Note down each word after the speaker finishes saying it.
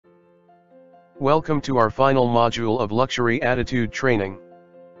Welcome to our final module of luxury attitude training.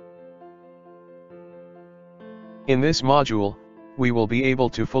 In this module, we will be able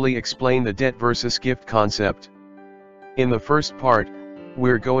to fully explain the debt versus gift concept. In the first part,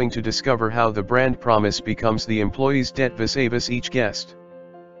 we're going to discover how the brand promise becomes the employee's debt vis-a-vis each guest.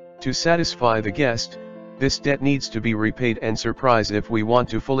 To satisfy the guest, this debt needs to be repaid and surprised if we want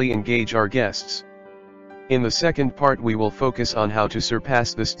to fully engage our guests. In the second part we will focus on how to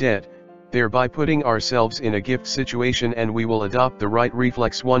surpass this debt, thereby putting ourselves in a gift situation, and we will adopt the right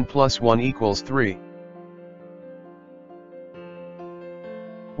reflex 1 + 1 = 3.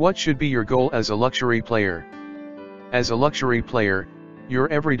 What should be your goal as a luxury player? As a luxury player, your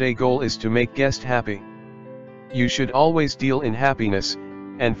everyday goal is to make guests happy. You should always deal in happiness,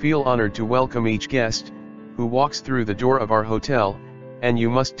 and feel honored to welcome each guest who walks through the door of our hotel, and you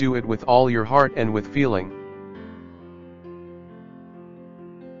must do it with all your heart and with feeling.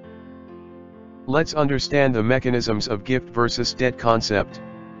 Let's understand the mechanisms of gift versus debt concept.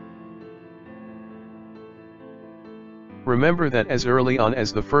 Remember that as early on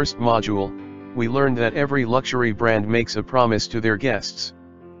as the first module, we learned that every luxury brand makes a promise to their guests.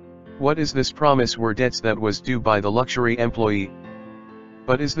 What is this promise? Were debts that was due by the luxury employee.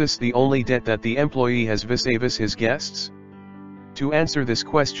 But is this the only debt that the employee has vis-a-vis his guests? To answer this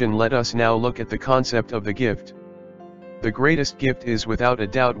question, let us now look at the concept of the gift. The greatest gift is without a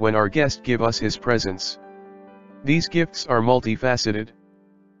doubt when our guest give us his presents. These gifts are multifaceted.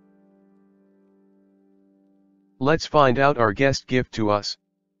 Let's find out our guest gift to us.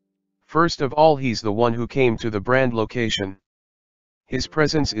 First of all, he's the one who came to the brand location. His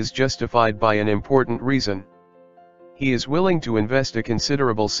presence is justified by an important reason. He is willing to invest a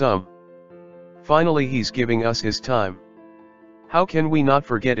considerable sum. Finally, he's giving us his time. How can we not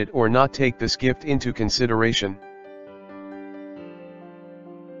forget it or not take this gift into consideration?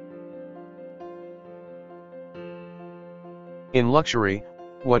 In luxury,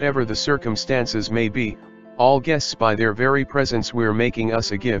 whatever the circumstances may be, all guests by their very presence we're making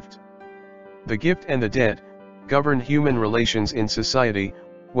us a gift. The gift and the debt govern human relations in society,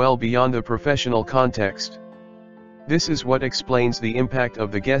 well beyond the professional context. This is what explains the impact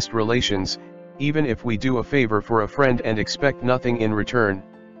of the guest relations, even if we do a favor for a friend and expect nothing in return.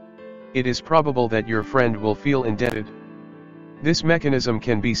 It is probable that your friend will feel indebted. This mechanism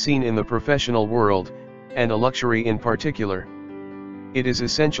can be seen in the professional world, and a luxury in particular. It is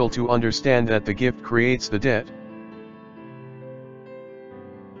essential to understand that the gift creates the debt.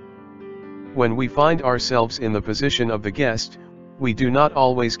 When we find ourselves in the position of the guest, we do not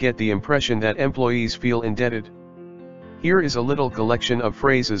always get the impression that employees feel indebted. Here is a little collection of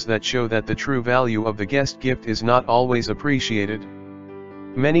phrases that show that the true value of the guest gift is not always appreciated.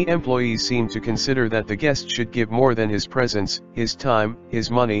 Many employees seem to consider that the guest should give more than his presence, his time, his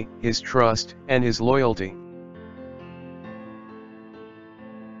money, his trust, and his loyalty.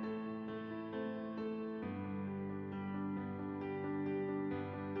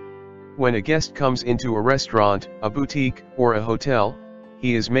 When a guest comes into a restaurant, a boutique, or a hotel,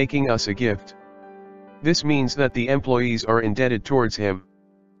 he is making us a gift. This means that the employees are indebted towards him.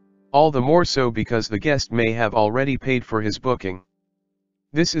 All the more so because the guest may have already paid for his booking.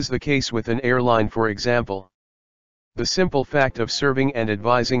 This is the case with an airline, for example. The simple fact of serving and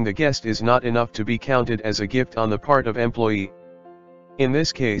advising the guest is not enough to be counted as a gift on the part of employee. In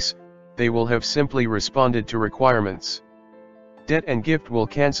this case, they will have simply responded to requirements. Debt and gift will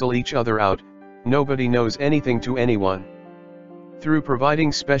cancel each other out. Nobody knows anything to anyone. Through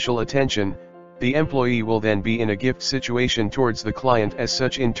providing special attention, the employee will then be in a gift situation towards the client. As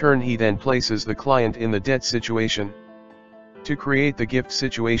such, in turn he then places the client in the debt situation. To create the gift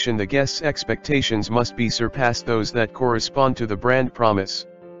situation, the guest's expectations must be surpassed those that correspond to the brand promise.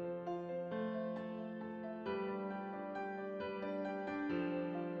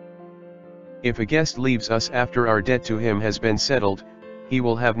 If a guest leaves us after our debt to him has been settled, he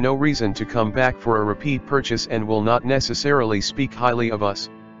will have no reason to come back for a repeat purchase and will not necessarily speak highly of us.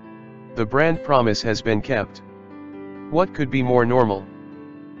 The brand promise has been kept. What could be more normal?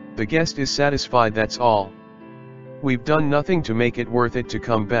 The guest is satisfied, that's all. We've done nothing to make it worth it to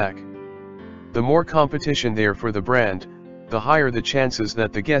come back. The more competition there for the brand, the higher the chances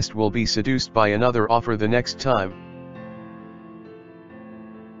that the guest will be seduced by another offer the next time.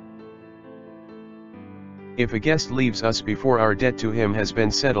 If a guest leaves us before our debt to him has been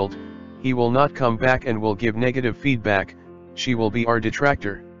settled, he will not come back and will give negative feedback. She will be our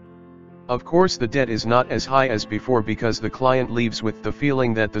detractor. Of course, the debt is not as high as before because the client leaves with the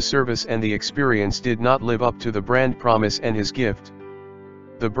feeling that the service and the experience did not live up to the brand promise and his gift.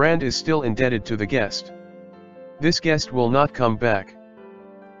 The brand is still indebted to the guest. This guest will not come back.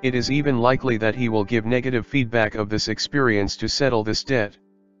 It is even likely that he will give negative feedback of this experience to settle this debt.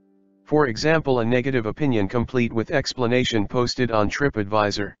 For example, a negative opinion complete with explanation posted on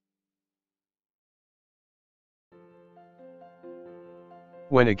TripAdvisor.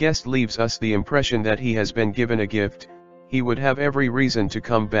 When a guest leaves us the impression that he has been given a gift, he would have every reason to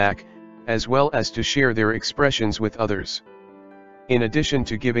come back, as well as to share their expressions with others. In addition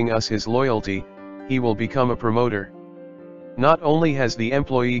to giving us his loyalty, he will become a promoter. Not only has the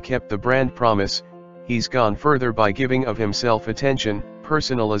employee kept the brand promise, he's gone further by giving of himself attention,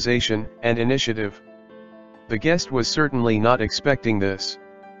 personalization, and initiative. The guest was certainly not expecting this.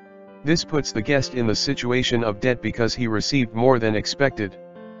 This puts the guest in the situation of debt because he received more than expected.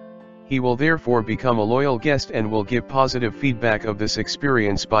 He will therefore become a loyal guest and will give positive feedback of this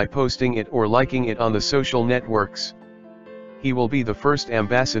experience by posting it or liking it on the social networks. He will be the first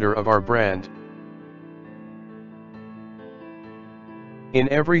ambassador of our brand. In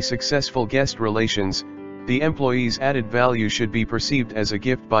every successful guest relations, the employee's added value should be perceived as a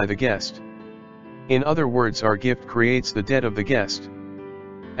gift by the guest. In other words, our gift creates the debt of the guest.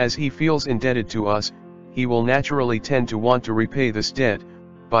 As he feels indebted to us, he will naturally tend to want to repay this debt,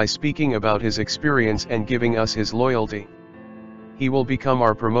 by speaking about his experience and giving us his loyalty. He will become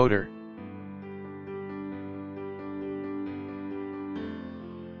our promoter.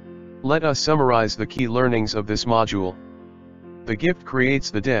 Let us summarize the key learnings of this module. The gift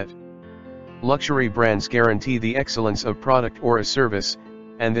creates the debt. Luxury brands guarantee the excellence of product or a service,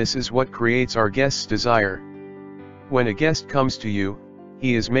 and this is what creates our guest's desire. When a guest comes to you,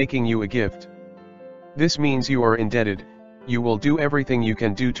 he is making you a gift. This means you are indebted. You will do everything you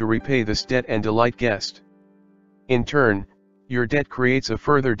can do to repay this debt and delight guest. In turn, your debt creates a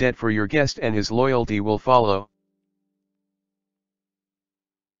further debt for your guest and his loyalty will follow.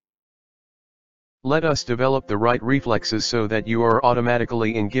 Let us develop the right reflexes so that you are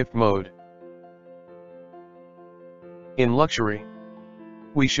automatically in gift mode. In luxury,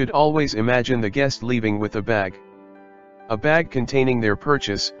 we should always imagine the guest leaving with a bag. A bag containing their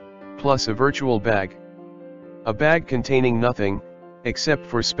purchase, plus a virtual bag. A bag containing nothing, except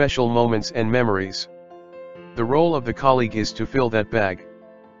for special moments and memories. The role of the colleague is to fill that bag.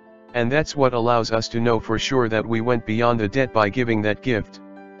 And that's what allows us to know for sure that we went beyond the debt by giving that gift.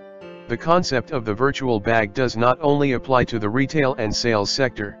 The concept of the virtual bag does not only apply to the retail and sales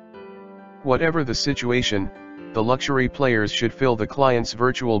sector. Whatever the situation, the luxury players should fill the client's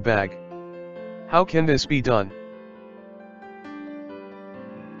virtual bag. How can this be done?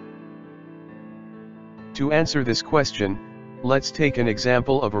 To answer this question, let's take an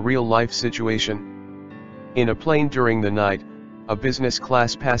example of a real-life situation. In a plane during the night, a business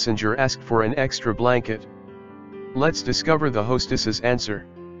class passenger asked for an extra blanket. Let's discover the hostess's answer.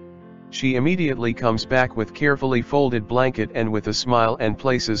 She immediately comes back with carefully folded blanket and with a smile and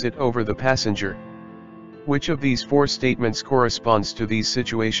places it over the passenger. Which of these four statements corresponds to these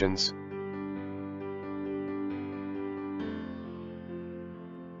situations?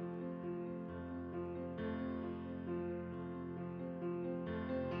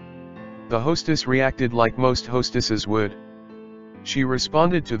 The hostess reacted like most hostesses would. She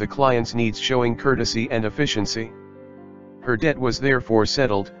responded to the client's needs, showing courtesy and efficiency. Her debt was therefore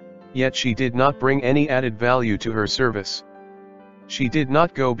settled, yet she did not bring any added value to her service. She did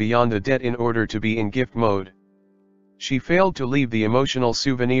not go beyond the debt in order to be in gift mode. She failed to leave the emotional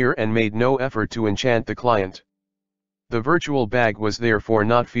souvenir and made no effort to enchant the client. The virtual bag was therefore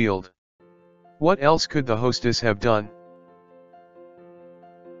not filled. What else could the hostess have done?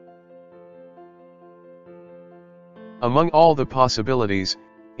 Among all the possibilities,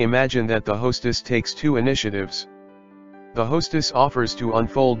 imagine that the hostess takes two initiatives. The hostess offers to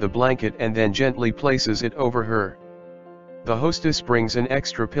unfold the blanket and then gently places it over her. The hostess brings an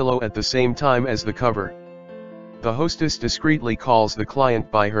extra pillow at the same time as the cover. The hostess discreetly calls the client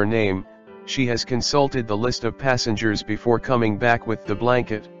by her name. She has consulted the list of passengers before coming back with the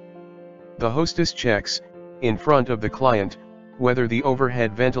blanket. The hostess checks, in front of the client, whether the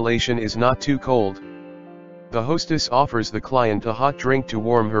overhead ventilation is not too cold. The hostess offers the client a hot drink to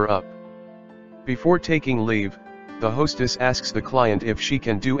warm her up. Before taking leave, the hostess asks the client if she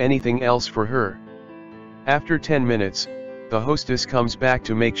can do anything else for her. After 10 minutes, the hostess comes back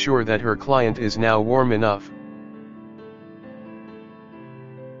to make sure that her client is now warm enough.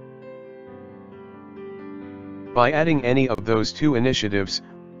 By adding any of those two initiatives,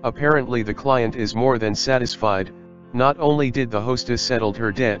 apparently the client is more than satisfied. Not only did the hostess settle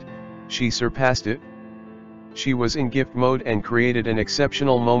her debt, she surpassed it. She was in gift mode and created an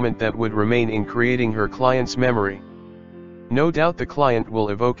exceptional moment that would remain in creating her client's memory. No doubt the client will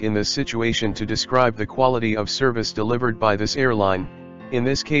evoke in this situation to describe the quality of service delivered by this airline. In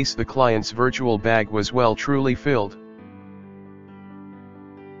this case, the client's virtual bag was well truly filled.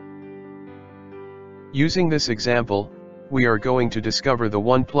 Using this example, we are going to discover the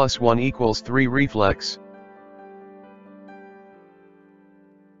 1 + 1 = 3 reflex.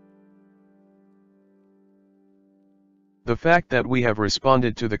 The fact that we have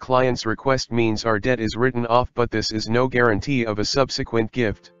responded to the client's request means our debt is written off, but this is no guarantee of a subsequent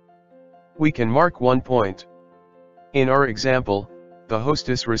gift. We can mark 1 point. In our example, the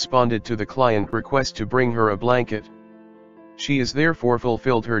hostess responded to the client request to bring her a blanket. She has therefore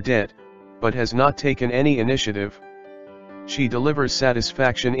fulfilled her debt, but has not taken any initiative. She delivers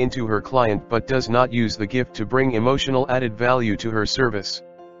satisfaction into her client but does not use the gift to bring emotional added value to her service.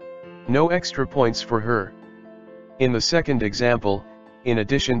 No extra points for her. In the second example, in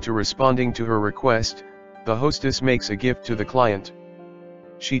addition to responding to her request, the hostess makes a gift to the client.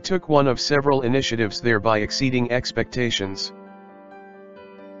 She took one of several initiatives, thereby exceeding expectations.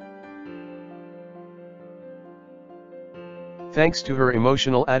 Thanks to her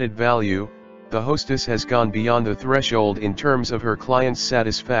emotional added value, the hostess has gone beyond the threshold in terms of her client's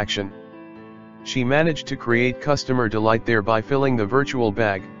satisfaction. She managed to create customer delight, thereby filling the virtual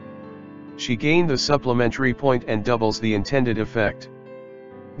bag. She gained the supplementary point and doubles the intended effect.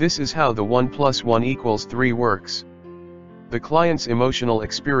 This is how the 1 + 1 = 3 works. The client's emotional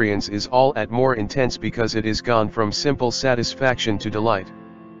experience is all at more intense because it is gone from simple satisfaction to delight.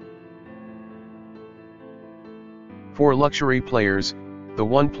 For luxury players, the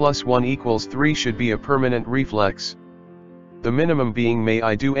 1 + 1 = 3 should be a permanent reflex. The minimum being, "May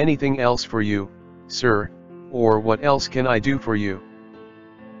I do anything else for you, sir?" or "What else can I do for you?"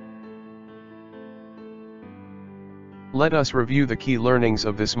 Let us review the key learnings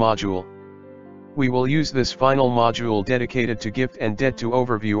of this module. We will use this final module dedicated to gift and debt to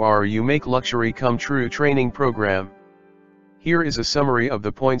overview our You Make Luxury Come True training program. Here is a summary of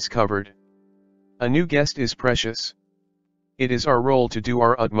the points covered. A new guest is precious. It is our role to do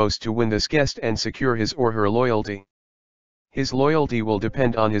our utmost to win this guest and secure his or her loyalty. His loyalty will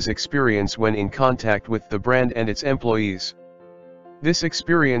depend on his experience when in contact with the brand and its employees. This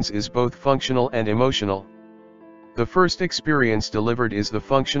experience is both functional and emotional. The first experience delivered is the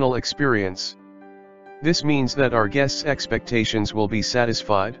functional experience. This means that our guests' expectations will be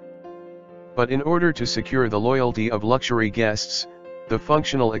satisfied. But in order to secure the loyalty of luxury guests, the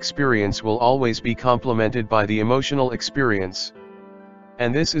functional experience will always be complemented by the emotional experience.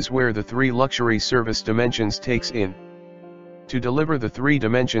 And this is where the 3 luxury service dimensions takes in. To deliver the 3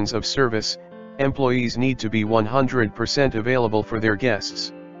 dimensions of service, employees need to be 100% available for their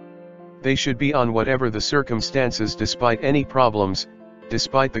guests. They should be on whatever the circumstances, despite any problems,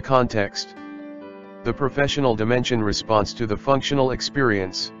 despite the context. The professional dimension responds to the functional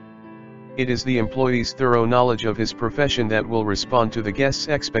experience. It is the employee's thorough knowledge of his profession that will respond to the guest's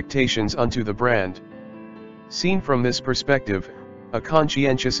expectations unto the brand. Seen from this perspective, a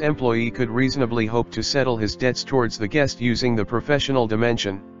conscientious employee could reasonably hope to settle his debts towards the guest using the professional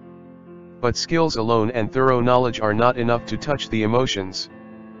dimension. But skills alone and thorough knowledge are not enough to touch the emotions.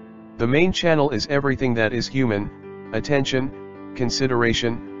 The main channel is everything that is human: attention,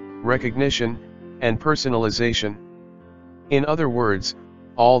 consideration, recognition, and personalization. In other words,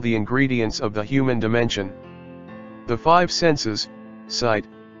 all the ingredients of the human dimension. The 5 senses, sight,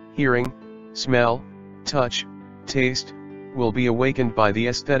 hearing, smell, touch, taste, will be awakened by the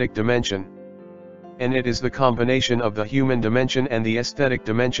aesthetic dimension. And it is the combination of the human dimension and the aesthetic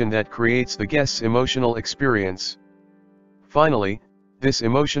dimension that creates the guest's emotional experience. Finally, this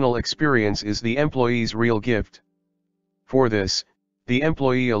emotional experience is the employee's real gift. For this, the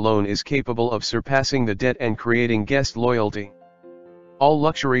employee alone is capable of surpassing the debt and creating guest loyalty. All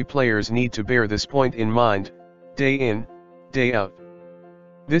luxury players need to bear this point in mind, day in, day out.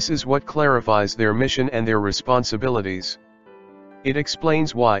 This is what clarifies their mission and their responsibilities. It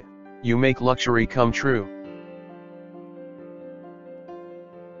explains why you make luxury come true.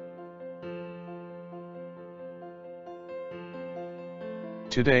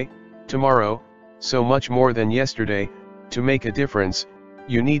 Today, tomorrow, so much more than yesterday. To make a difference,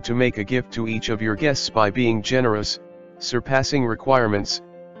 you need to make a gift to each of your guests by being generous, surpassing requirements,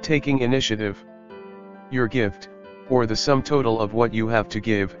 taking initiative. Your gift, or the sum total of what you have to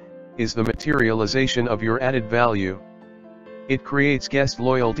give, is the materialization of your added value. It creates guest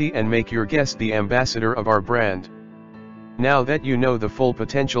loyalty and make your guest the ambassador of our brand. Now that you know the full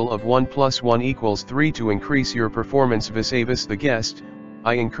potential of 1 + 1 = 3 to increase your performance vis-a-vis the guest,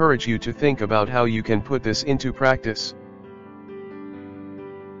 I encourage you to think about how you can put this into practice.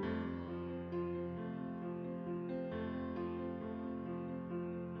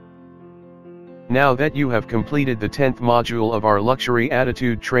 Now that you have completed the 10th module of our luxury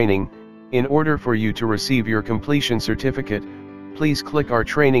attitude training, in order for you to receive your completion certificate, please click our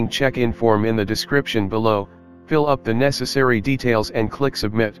training check-in form in the description below, fill up the necessary details and click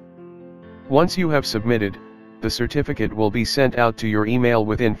submit. Once you have submitted, the certificate will be sent out to your email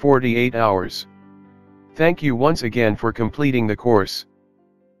within 48 hours. Thank you once again for completing the course.